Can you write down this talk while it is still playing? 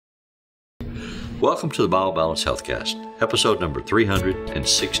Welcome to the BioBalance Healthcast, episode number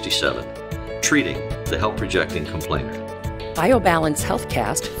 367, Treating the Help-Rejecting Complainer. BioBalance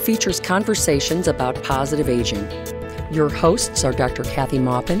Healthcast features conversations about positive aging. Your hosts are Dr. Kathy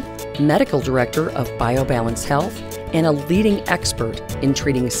Maupin, Medical Director of BioBalance Health and a leading expert in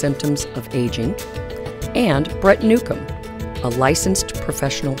treating symptoms of aging, and Brett Newcomb, a licensed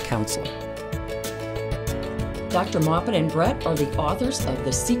professional counselor. Dr. Maupin and Brett are the authors of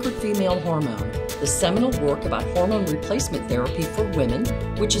The Secret Female Hormone, the seminal work about hormone replacement therapy for women,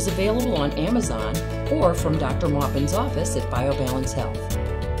 which is available on Amazon or from Dr. Maupin's office at BioBalance Health.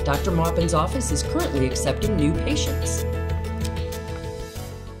 Dr. Maupin's office is currently accepting new patients.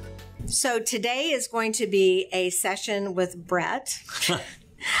 So today is going to be a session with Brett.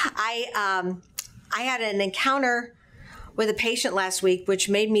 I had an encounter with a patient last week, which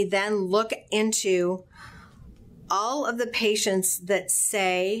made me then look into all of the patients that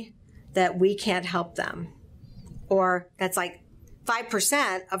say that we can't help them. Or that's like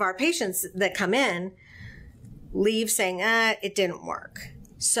 5% of our patients that come in leave saying, it didn't work.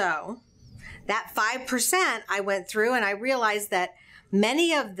 So that 5% I went through and I realized that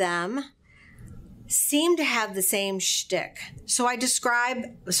many of them seem to have the same shtick. So I'm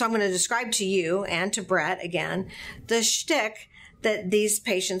going to describe to you and to Brett again, the shtick that these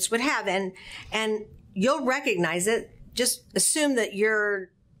patients would have. And you'll recognize it. Just assume that you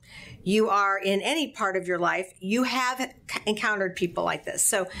are in any part of your life, you have encountered people like this.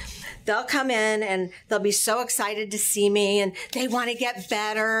 So they'll come in and they'll be so excited to see me and they want to get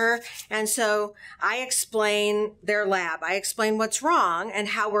better. And so I explain their lab. I explain what's wrong and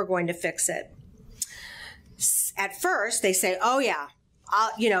how we're going to fix it. At first, they say, oh yeah,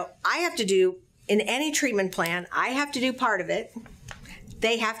 I have to do, in any treatment plan, I have to do part of it.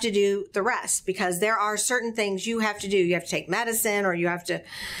 They have to do the rest because there are certain things you have to do. You have to take medicine, or you have to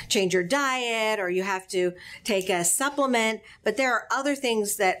change your diet, or you have to take a supplement. But there are other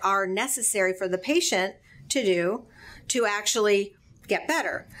things that are necessary for the patient to do to actually get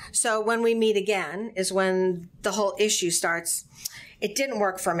better. So when we meet again is when the whole issue starts. It didn't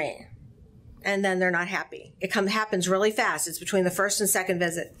work for me. And then they're not happy. It happens really fast. It's between the first and second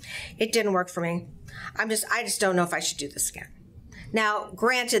visit. It didn't work for me. I just don't know if I should do this again. Now,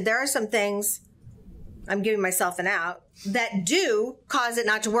 granted, there are some things, I'm giving myself an out, that do cause it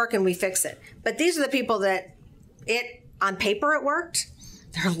not to work and we fix it. But these are the people that on paper it worked.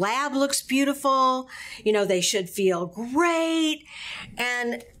 Their lab looks beautiful. They should feel great.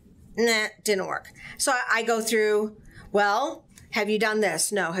 And didn't work. So I go through, well, have you done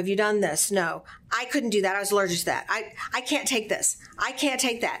this? No. Have you done this? No. I couldn't do that. I was allergic to that. I can't take this. I can't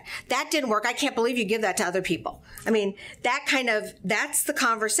take that. That didn't work. I can't believe you give that to other people. I mean, that's the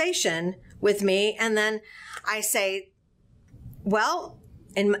conversation with me. And then I say, well,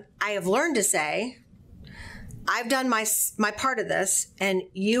 and I have learned to say, I've done my part of this and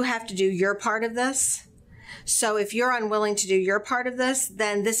you have to do your part of this. So if you're unwilling to do your part of this,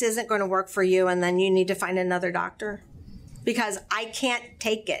 then this isn't going to work for you. And then you need to find another doctor. Because I can't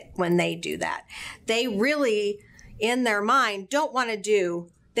take it when they do that. They really, in their mind, they don't want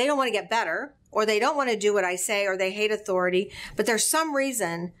to get better, or they don't want to do what I say, or they hate authority. But there's some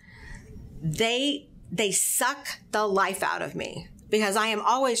reason they suck the life out of me because I am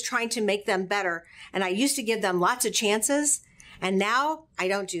always trying to make them better. And I used to give them lots of chances. And now I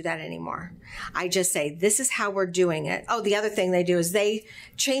don't do that anymore. I just say, this is how we're doing it. Oh, the other thing they do is they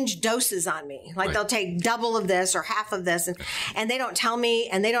change doses on me. Like They'll take double of this or half of this. And they don't tell me,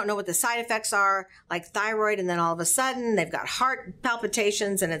 and they don't know what the side effects are, like thyroid. And then all of a sudden they've got heart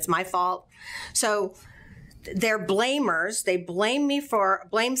palpitations and it's my fault. So they're blamers. They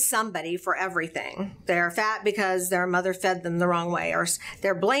blame somebody for everything. They're fat because their mother fed them the wrong way, or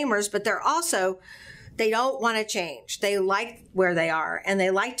they're blamers, but they're also, they don't want to change. They like where they are, and they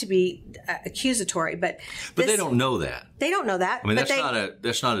like to be accusatory. But they don't know that. They don't know that. I mean,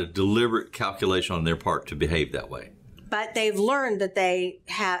 that's not a deliberate calculation on their part to behave that way. But they've learned that they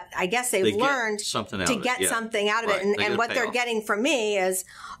learned something out of it. And what they're getting from me is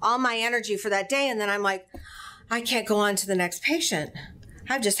all my energy for that day. And then I'm like, I can't go on to the next patient.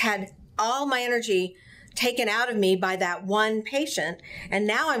 I've just had all my energy taken out of me by that one patient, and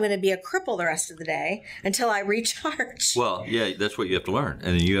now I'm going to be a cripple the rest of the day until I recharge. Well, yeah, that's what you have to learn,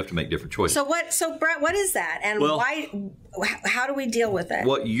 and then you have to make different choices. So Brett, what is that, and how do we deal with it?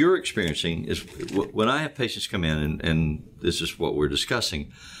 What you're experiencing is when I have patients come in, and this is what we're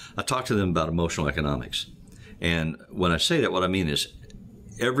discussing, I talk to them about emotional economics, and when I say that, what I mean is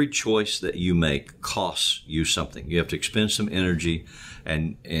every choice that you make costs you something. You have to expend some energy,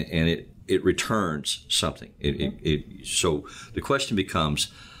 and it returns something. So the question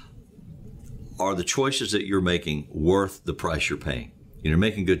becomes, are the choices that you're making worth the price you're paying? You're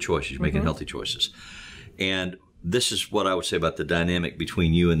making good choices. You're making healthy choices. And this is what I would say about the dynamic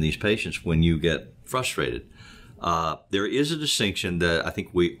between you and these patients when you get frustrated. There is a distinction that I think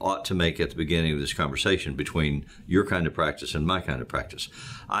we ought to make at the beginning of this conversation between your kind of practice and my kind of practice.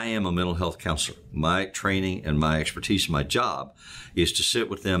 I am a mental health counselor. My training and my expertise, my job, is to sit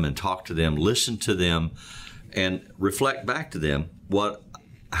with them and talk to them, listen to them, and reflect back to them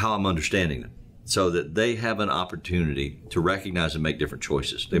how I'm understanding them, so that they have an opportunity to recognize and make different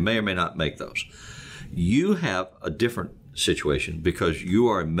choices. They may or may not make those. You have a different situation because you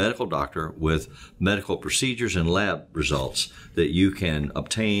are a medical doctor with medical procedures and lab results that you can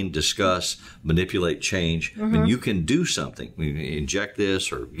obtain, discuss, manipulate, change. I mean, you can do something, inject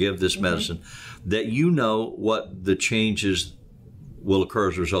this or give this medicine, that you know what the changes will occur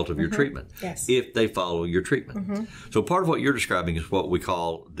as a result of your treatment if they follow your treatment. So part of what you're describing is what we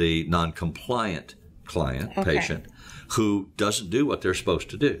call the non-compliant client, patient, who doesn't do what they're supposed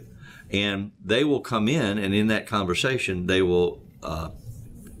to do. And they will come in, and in that conversation, they will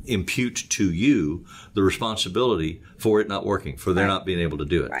impute to you the responsibility for it not working, for their not being able to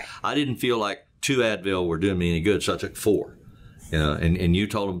do it. I didn't feel like 2 Advil were doing me any good, so I took 4. You know, and you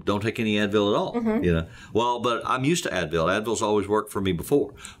told them, don't take any Advil at all. You know, well, but I'm used to Advil. Advil's always worked for me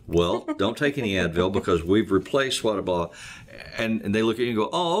before. Well, don't take any Advil because we've replaced what about. And they look at you and go,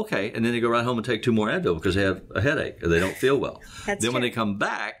 oh, okay. And then they go right home and take 2 more Advil because they have a headache or they don't feel well. Then when they come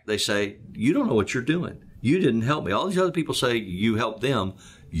back, they say, you don't know what you're doing. You didn't help me. All these other people say you helped them.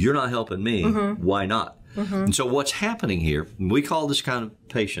 You're not helping me. Why not? And so what's happening here, we call this kind of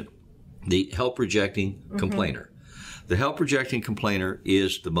patient the help-rejecting complainer. The help-rejecting complainer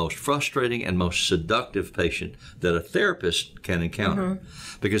is the most frustrating and most seductive patient that a therapist can encounter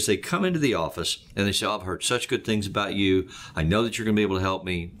because they come into the office and they say, oh, I've heard such good things about you. I know that you're going to be able to help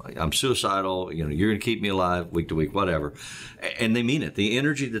me. I'm suicidal. You know, you're going to keep me alive week to week, whatever. And they mean it. The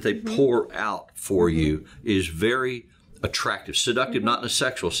energy that they pour out for you is very attractive, seductive, not in a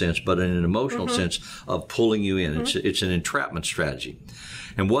sexual sense, but in an emotional sense of pulling you in. It's an entrapment strategy.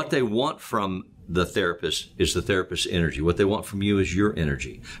 And what they want from the therapist is the therapist's energy. What they want from you is your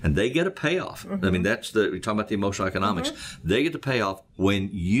energy. And they get a payoff. I mean, we're talking about the emotional economics. They get the payoff when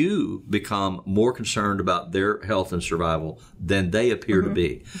you become more concerned about their health and survival than they appear to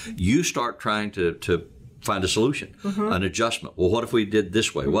be. You start trying to find a solution, an adjustment. Well, what if we did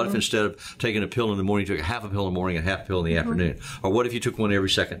this way? What if instead of taking a pill in the morning, you took a half a pill in the morning and half a pill in the afternoon? Or what if you took one every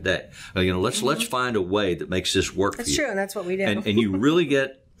second day? You know, let's find a way that makes this work for you. That's true, and that's what we do. And you really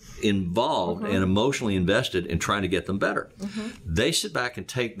get involved and emotionally invested in trying to get them better. They sit back and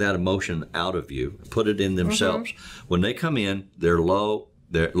take that emotion out of you, put it in themselves. When they come in, they're low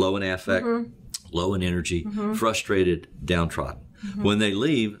in affect, low in energy, frustrated, downtrodden. When they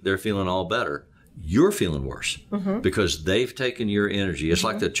leave, they're feeling all better. You're feeling worse because they've taken your energy. It's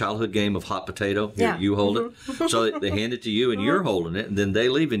like the childhood game of hot potato. You hold it. So they hand it to you and you're holding it, and then they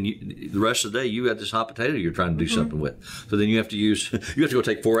leave, and the rest of the day you got this hot potato you're trying to do something with. So then you have to go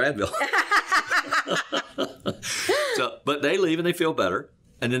take 4 Advil. But they leave and they feel better,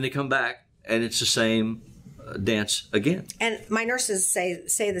 and then they come back and it's the same dance again. And my nurses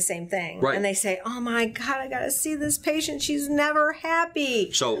say the same thing. And they say, oh my God, I got to see this patient. She's never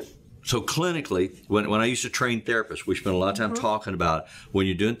happy. So clinically, when I used to train therapists, we spent a lot of time talking about when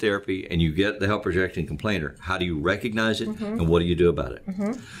you're doing therapy and you get the help-rejecting complainer, how do you recognize it and what do you do about it?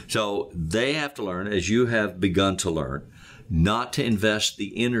 So they have to learn, as you have begun to learn, not to invest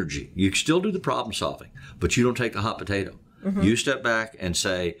the energy. You still do the problem solving, but you don't take the hot potato. You step back and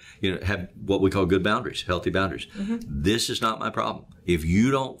say, have what we call good boundaries, healthy boundaries. This is not my problem. If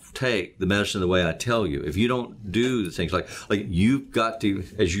you don't take the medicine the way I tell you, if you don't do the things like you've got to,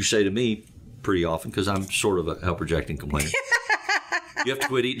 as you say to me pretty often, because I'm sort of a help-rejecting complainer, you have to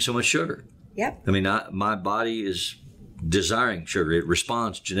quit eating so much sugar. I mean, my body is desiring sugar. It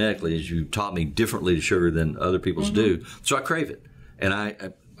responds genetically, as you taught me, differently to sugar than other people's do. So I crave it. And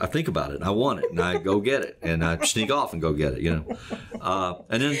I think about it, and I want it, and I go get it, and I sneak off and go get it,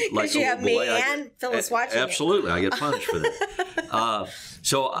 And then, like, you have me and Phyllis watching absolutely, I get punished for that.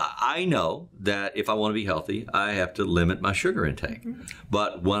 So I know that if I want to be healthy, I have to limit my sugar intake.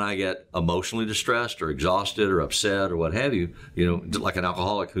 But when I get emotionally distressed or exhausted or upset or what have you, like an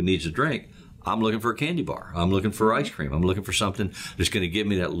alcoholic who needs a drink, I'm looking for a candy bar. I'm looking for ice cream. I'm looking for something that's going to give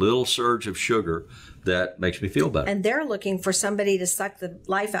me that little surge of sugar that makes me feel better. And they're looking for somebody to suck the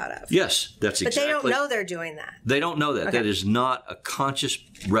life out of. Yes, that's exactly. But they don't know they're doing that. They don't know that. Okay. That is not a conscious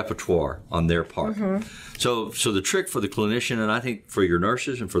repertoire on their part. So the trick for the clinician, and I think for your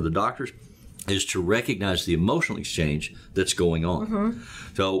nurses and for the doctors, is to recognize the emotional exchange that's going on.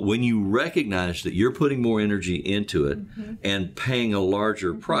 So when you recognize that you're putting more energy into it and paying a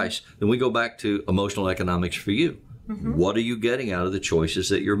larger price, then we go back to emotional economics for you. What are you getting out of the choices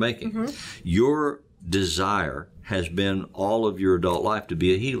that you're making? Your desire has been all of your adult life to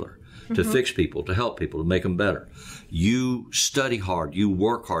be a healer, to fix people, to help people, to make them better. You study hard, you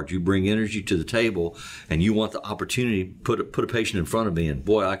work hard, you bring energy to the table, and you want the opportunity to put a patient in front of me, and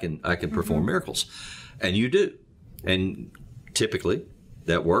boy, I can perform miracles. And you do. And typically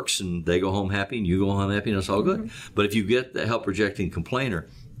that works, and they go home happy, and you go home happy, and it's all good. But if you get the help rejecting complainer,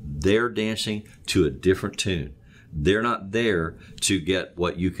 they're dancing to a different tune. They're not there to get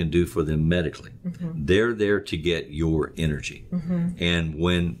what you can do for them medically. They're there to get your energy. And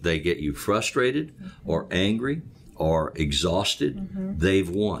when they get you frustrated or angry or exhausted, they've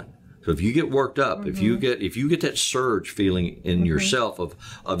won. So if you get worked up, if you get that surge feeling in yourself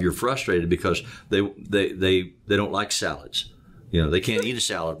of you're frustrated because they don't like salads. You know, they can't eat a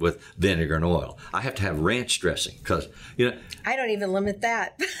salad with vinegar and oil. I have to have ranch dressing because, you know. I don't even limit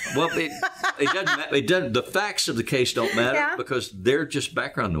that. Well, it doesn't matter. It doesn't, the facts of the case don't matter because they're just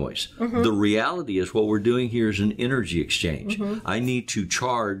background noise. The reality is what we're doing here is an energy exchange. I need to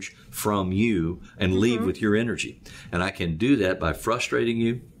charge from you and leave with your energy. And I can do that by frustrating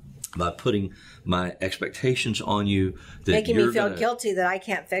you, by putting my expectations on you. That making me feel guilty that I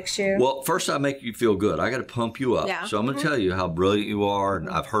can't fix you. Well, first I make you feel good. I got to pump you up. So I'm going to tell you how brilliant you are, and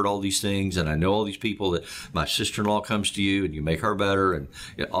I've heard all these things, and I know all these people that my sister-in-law comes to you, and you make her better, and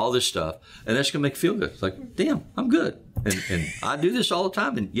you know, all this stuff, and that's going to make you feel good. It's like, damn, I'm good. And I do this all the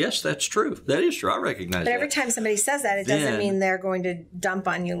time, and yes, that's true. That is true. I recognize that. But every time somebody says that, it doesn't mean they're going to dump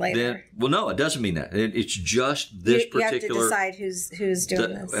on you later. Well, no, it doesn't mean that. It's just this particular... You have to decide who's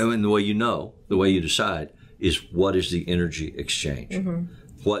doing this. And the way you know, the way you decide is what is the energy exchange.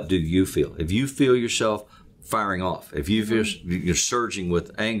 What do you feel? If you feel yourself firing off, if you feel you're surging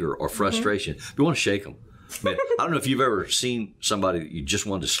with anger or frustration, you want to shake them. Man, I don't know if you've ever seen somebody that you just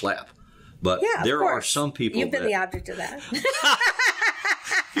wanted to slap. But there are some people You've been the object of that.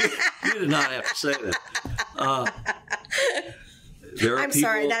 you did not have to say that. I'm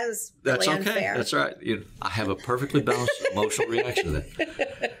sorry, that was really that's okay. unfair. That's right. I have a perfectly balanced emotional reaction to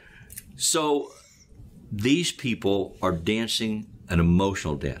that. So these people are dancing an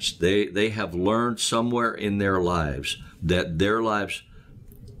emotional dance. They have learned somewhere in their lives that their lives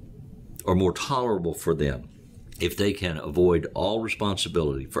are more tolerable for them if they can avoid all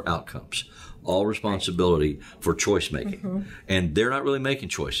responsibility for outcomes, all responsibility for choice making. And they're not really making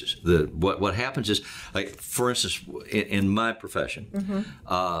choices. What happens is, like, for instance, in my profession,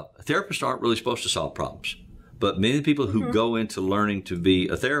 therapists aren't really supposed to solve problems. But many people who go into learning to be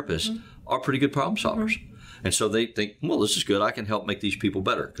a therapist are pretty good problem solvers. And so they think, well, this is good. I can help make these people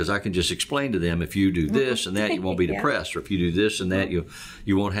better because I can just explain to them, if you do this and that, you won't be depressed. Or if you do this and that, you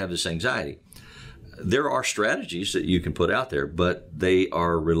won't have this anxiety. There are strategies that you can put out there, but they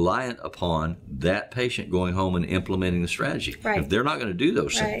are reliant upon that patient going home and implementing the strategy. If they're not going to do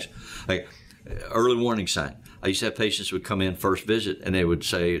those things, like early warning sign. I used to have patients who would come in first visit and they would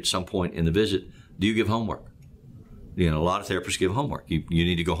say at some point in the visit, do you give homework? You know, a lot of therapists give homework. You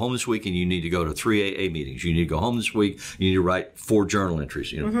need to go home this week and you need to go to 3 AA meetings. You need to go home this week. You need to write 4 journal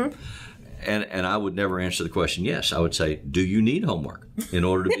entries, you know. And I would never answer the question yes. I would say, do you need homework in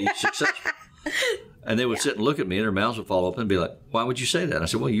order to be successful? And they would sit and look at me and their mouths would fall open and be like, why would you say that? And I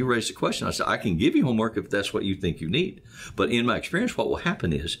said, well, you raised the question. I said, I can give you homework if that's what you think you need. But in my experience, what will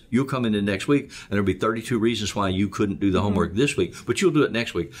happen is you'll come into next week and there'll be 32 reasons why you couldn't do the homework this week, but you'll do it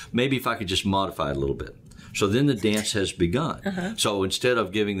next week. Maybe if I could just modify it a little bit. So then the dance has begun. So instead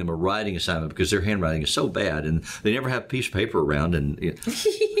of giving them a writing assignment because their handwriting is so bad and they never have a piece of paper around, and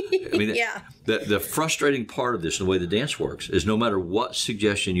I mean, the frustrating part of this and the way the dance works is no matter what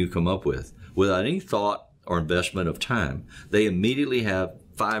suggestion you come up with, without any thought or investment of time, they immediately have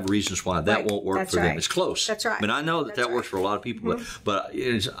 5 reasons why that won't work for them. It's close. That's right. I mean, I know that works for a lot of people, but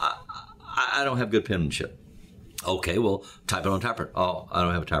I don't have good penmanship. Okay, well, type it on a typewriter. Oh, I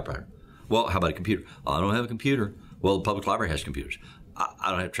don't have a typewriter. Well, how about a computer? Oh, I don't have a computer. Well, the public library has computers.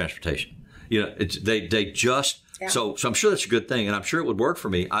 I don't have transportation. You know, they just so I'm sure that's a good thing, and I'm sure it would work for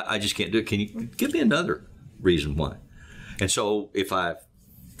me. I just can't do it. Can you give me another reason why? And so if I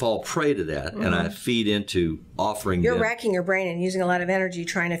fall prey to that and I feed into offering You're them racking your brain and using a lot of energy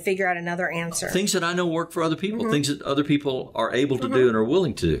trying to figure out another answer. Things that I know work for other people, things that other people are able to do and are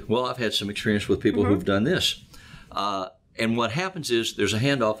willing to do. Well, I've had some experience with people who've done this. And what happens is there's a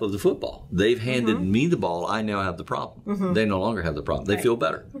handoff of the football. They've handed me the ball. I now have the problem. They no longer have the problem. They feel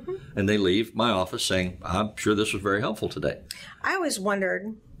better. And they leave my office saying, I'm sure this was very helpful today. I always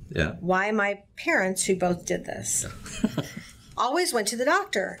wondered, Yeah. why my parents, who both did this, always went to the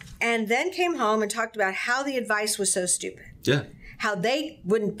doctor and then came home and talked about how the advice was so stupid. Yeah. How they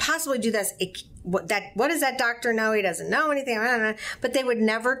wouldn't possibly do this. What does that doctor know? He doesn't know anything. But they would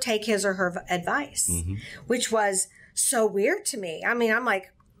never take his or her advice, which was so weird to me. I mean, I'm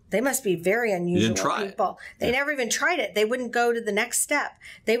like, they must be very unusual people. They never even tried it. They wouldn't go to the next step.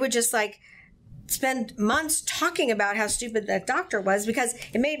 They would just spend months talking about how stupid that doctor was because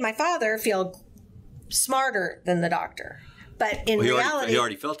it made my father feel smarter than the doctor. But in reality, he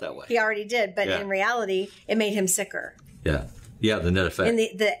already felt that way. He already did. But in reality, it made him sicker. Yeah. Yeah, the net effect. And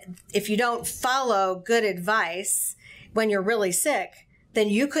if you don't follow good advice when you're really sick, then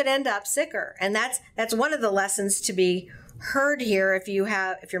you could end up sicker. And that's one of the lessons to be heard here if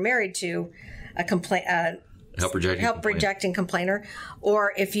you're married to a help rejecting complainer,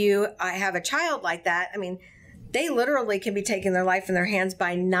 or if you have a child like that. I mean, they literally can be taking their life in their hands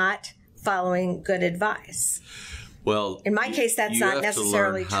by not following good advice. Well, in my case, that's not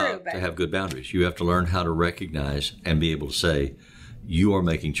necessarily true. You have to learn how to have good boundaries. You have to learn how to recognize and be able to say, you are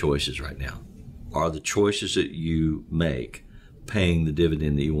making choices right now. Are the choices that you make paying the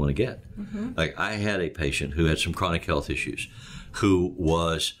dividend that you want to get? Like, I had a patient who had some chronic health issues, who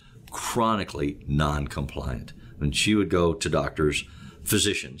was chronically non-compliant. And she would go to doctors,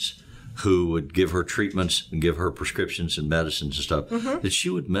 physicians, who would give her treatments and give her prescriptions and medicines and stuff, that she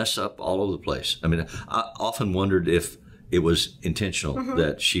would mess up all over the place. I mean, I often wondered if it was intentional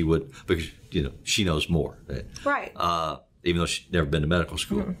that she would, because, she knows more. Right. Even though she'd never been to medical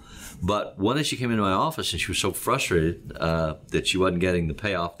school. But one day she came into my office and she was so frustrated that she wasn't getting the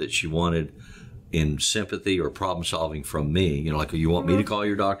payoff that she wanted in sympathy or problem solving from me. Like, you want me to call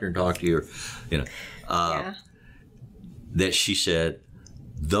your doctor and talk to you, that she said,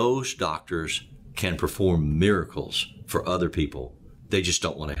 those doctors can perform miracles for other people. They just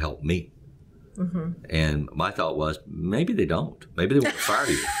don't want to help me. And my thought was, maybe they don't. Maybe they want to fire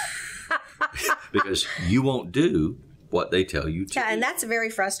you because you won't do what they tell you to. Yeah, and that's very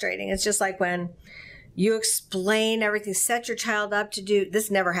frustrating. It's just like when you explain everything, set your child up to do,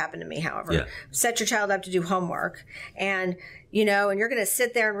 this never happened to me, however, set your child up to do homework, and and you're going to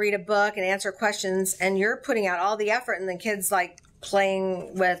sit there and read a book and answer questions, and you're putting out all the effort, and the kid's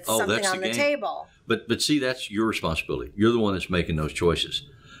playing with something on the table. But see, that's your responsibility. You're the one that's making those choices.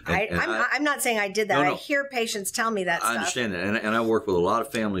 I'm not saying I did that. No. I hear patients tell me that stuff. I understand that. And I work with a lot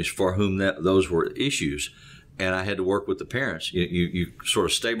of families for whom those were issues. And I had to work with the parents. You sort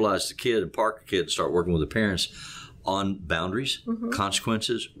of stabilize the kid and park the kid and start working with the parents on boundaries,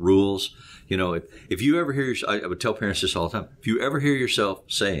 consequences, rules. If you ever hear I would tell parents this all the time. If you ever hear yourself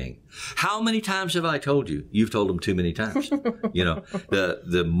saying, "How many times have I told you?" You've told them too many times.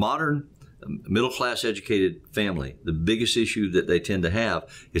 The modern middle-class educated family, the biggest issue that they tend to have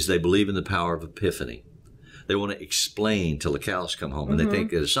is they believe in the power of epiphany. They want to explain till the cows come home. And they think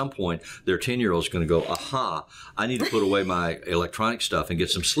that at some point their 10-year-old is going to go, aha, I need to put away my electronic stuff and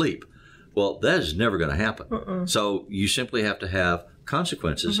get some sleep. Well, that is never going to happen. So you simply have to have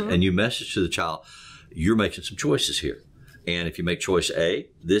consequences, and you message to the child, you're making some choices here. And if you make choice A,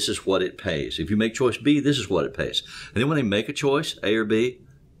 this is what it pays. If you make choice B, this is what it pays. And then when they make a choice, A or B,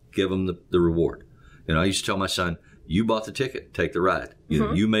 give them the reward. I used to tell my son, you bought the ticket, take the ride.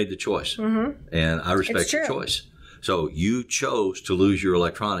 You made the choice. And I respect your choice. So you chose to lose your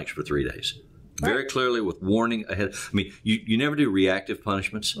electronics for 3 days. Very clearly with warning ahead. I mean, you never do reactive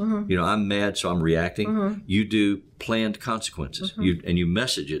punishments. I'm mad, so I'm reacting. You do planned consequences. And you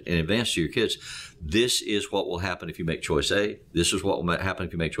message it in advance to your kids. This is what will happen if you make choice A. This is what will happen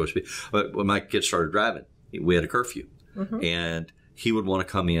if you make choice B. But when my kids started driving, we had a curfew. And he would want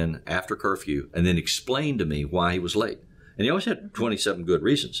to come in after curfew and then explain to me why he was late. And he always had 27 good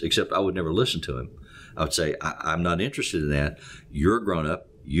reasons, except I would never listen to him. I would say, I'm not interested in that. You're a grown-up.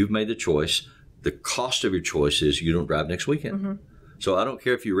 You've made the choice. The cost of your choice is you don't drive next weekend. So I don't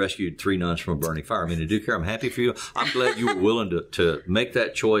care if you rescued 3 nuns from a burning fire. I mean, I do care. I'm happy for you. I'm glad you were willing to make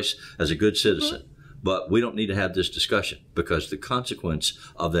that choice as a good citizen. But we don't need to have this discussion because the consequence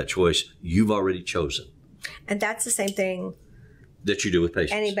of that choice you've already chosen. And that's the same thing that you do with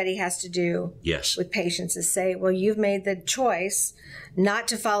patients. Anybody has to do with patients is say, well, you've made the choice not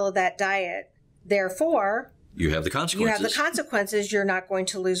to follow that diet. Therefore, you have the consequences. You're not going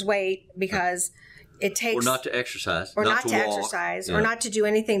to lose weight because it takes... Or not to exercise. Or not to walk, exercise. Or not to do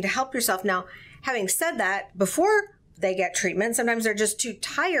anything to help yourself. Now, having said that, before they get treatment, sometimes they're just too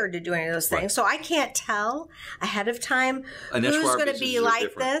tired to do any of those things. So I can't tell ahead of time who's going to be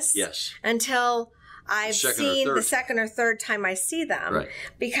like this until I've seen the second or third time I see them,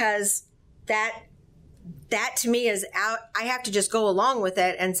 because that that to me is out. I have to just go along with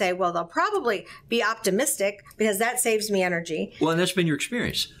it and say, well, they'll probably be optimistic because that saves me energy. Well, and that's been your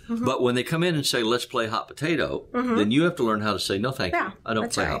experience. But when they come in and say, let's play hot potato, then you have to learn how to say, no, thank you. I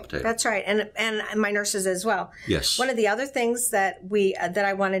don't play hot potato. That's right. And my nurses as well. Yes. One of the other things that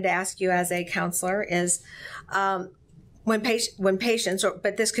I wanted to ask you as a counselor is when patients,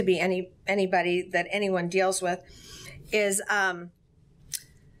 but this could be anybody that anyone deals with, is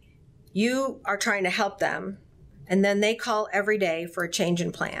you are trying to help them, and then they call every day for a change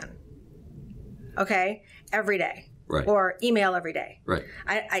in plan. Okay? Every day. Right. Or email every day. Right.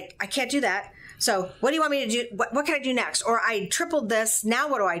 I can't do that. So what do you want me to do? What can I do next? Or I tripled this. Now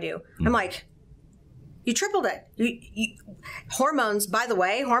what do I do? I'm like, you tripled it. Hormones, by the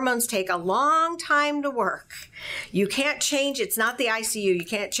way, hormones take a long time to work. You can't change. It's not the ICU. You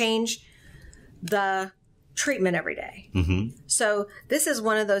can't change the treatment every day. So this is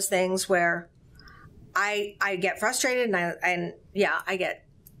one of those things where I get frustrated and I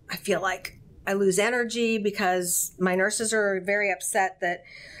feel like I lose energy because my nurses are very upset that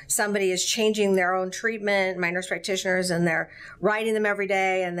somebody is changing their own treatment, my nurse practitioners, and they're writing them every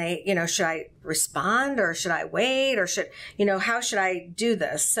day, and they, should I respond or should I wait or how should I do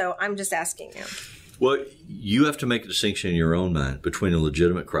this? So I'm just asking you. Well, you have to make a distinction in your own mind between a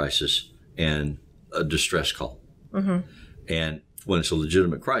legitimate crisis and a distress call. And when it's a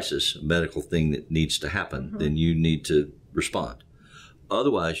legitimate crisis, a medical thing that needs to happen, then you need to respond.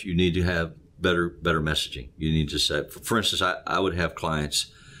 Otherwise, you need to have better messaging. You need to say, for instance, I would have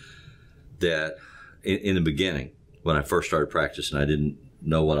clients that in the beginning, when I first started practicing, I didn't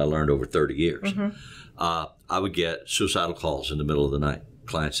know what I learned over 30 years. I would get suicidal calls in the middle of the night.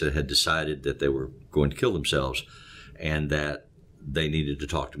 Clients that had decided that they were going to kill themselves and that they needed to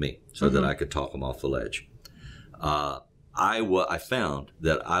talk to me so that I could talk them off the ledge. I found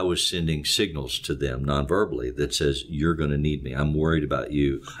that I was sending signals to them non-verbally that says, you're going to need me. I'm worried about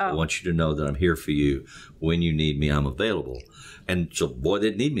you. I want you to know that I'm here for you. When you need me, I'm available. And so, boy, they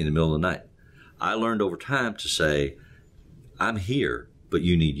didn't need me in the middle of the night. I learned over time to say, I'm here, but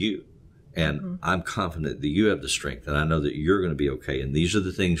you need you. And I'm confident that you have the strength, and I know that you're going to be okay. And these are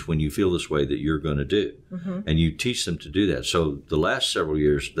the things when you feel this way that you're going to do. And you teach them to do that. So the last several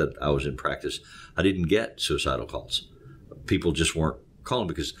years that I was in practice, I didn't get suicidal calls. People just weren't calling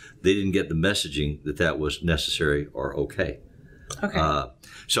because they didn't get the messaging that was necessary or okay.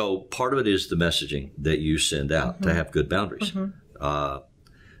 So part of it is the messaging that you send out to have good boundaries.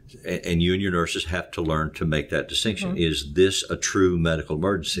 And you and your nurses have to learn to make that distinction. Is this a true medical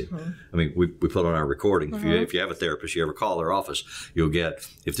emergency? I mean, we put on our recording. If you have a therapist, you ever call their office, you'll get,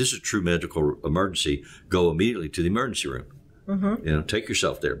 if this is a true medical emergency, go immediately to the emergency room. Take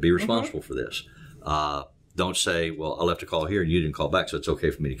yourself there. Be responsible for this. Don't say, well, I left a call here and you didn't call back, so it's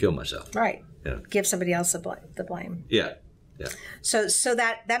okay for me to kill myself. Right. Give somebody else the blame. Yeah. So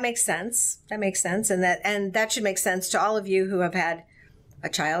that makes sense. That makes sense. And that should make sense to all of you who have had a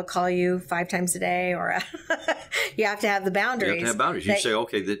child call you 5 times a day, or you have to have the boundaries. You have to have boundaries. You say,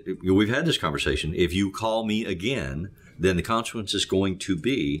 okay, we've had this conversation. If you call me again, then the consequence is going to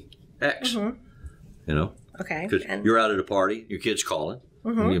be X. Okay. Because you're out at a party, your kid's calling.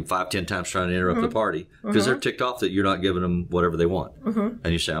 You have 5, 10 times trying to interrupt the party because they're ticked off that you're not giving them whatever they want. And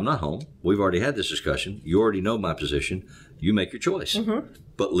you say, I'm not home. We've already had this discussion. You already know my position. You make your choice.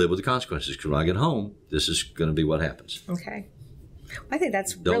 But live with the consequences, because when I get home, this is going to be what happens. Okay. I think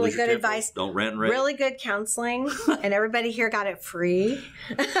that's really good advice. Don't rant and rave. Really good counseling, and everybody here got it free.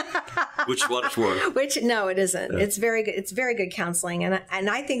 Which is what it's worth. No, it isn't. It's very good. It's very good counseling, and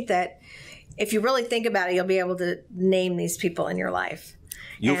I think that if you really think about it, you'll be able to name these people in your life.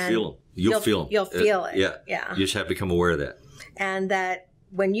 You'll feel them. You'll feel them. You'll feel it. Yeah. You just have to become aware of that. And that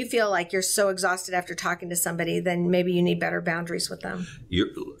when you feel like you're so exhausted after talking to somebody, then maybe you need better boundaries with them.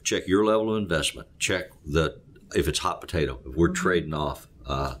 Check your level of investment. Check if it's hot potato, if we're trading off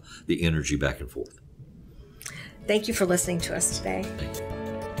the energy back and forth. Thank you for listening to us today.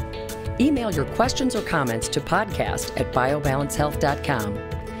 Email your questions or comments to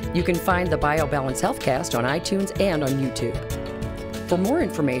podcast@biobalancehealth.com. You can find the BioBalance Healthcast on iTunes and on YouTube. For more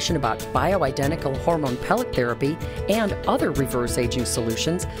information about bioidentical hormone pellet therapy and other reverse aging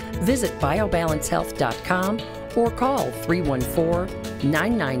solutions, visit biobalancehealth.com or call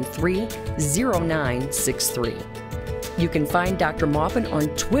 314-993-0963. You can find Dr. Maupin on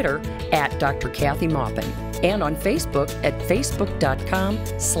Twitter @Dr. Kathy Maupin and on Facebook at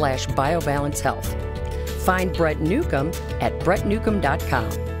facebook.com/biobalancehealth. Find Brett Newcomb at brettnewcomb.com.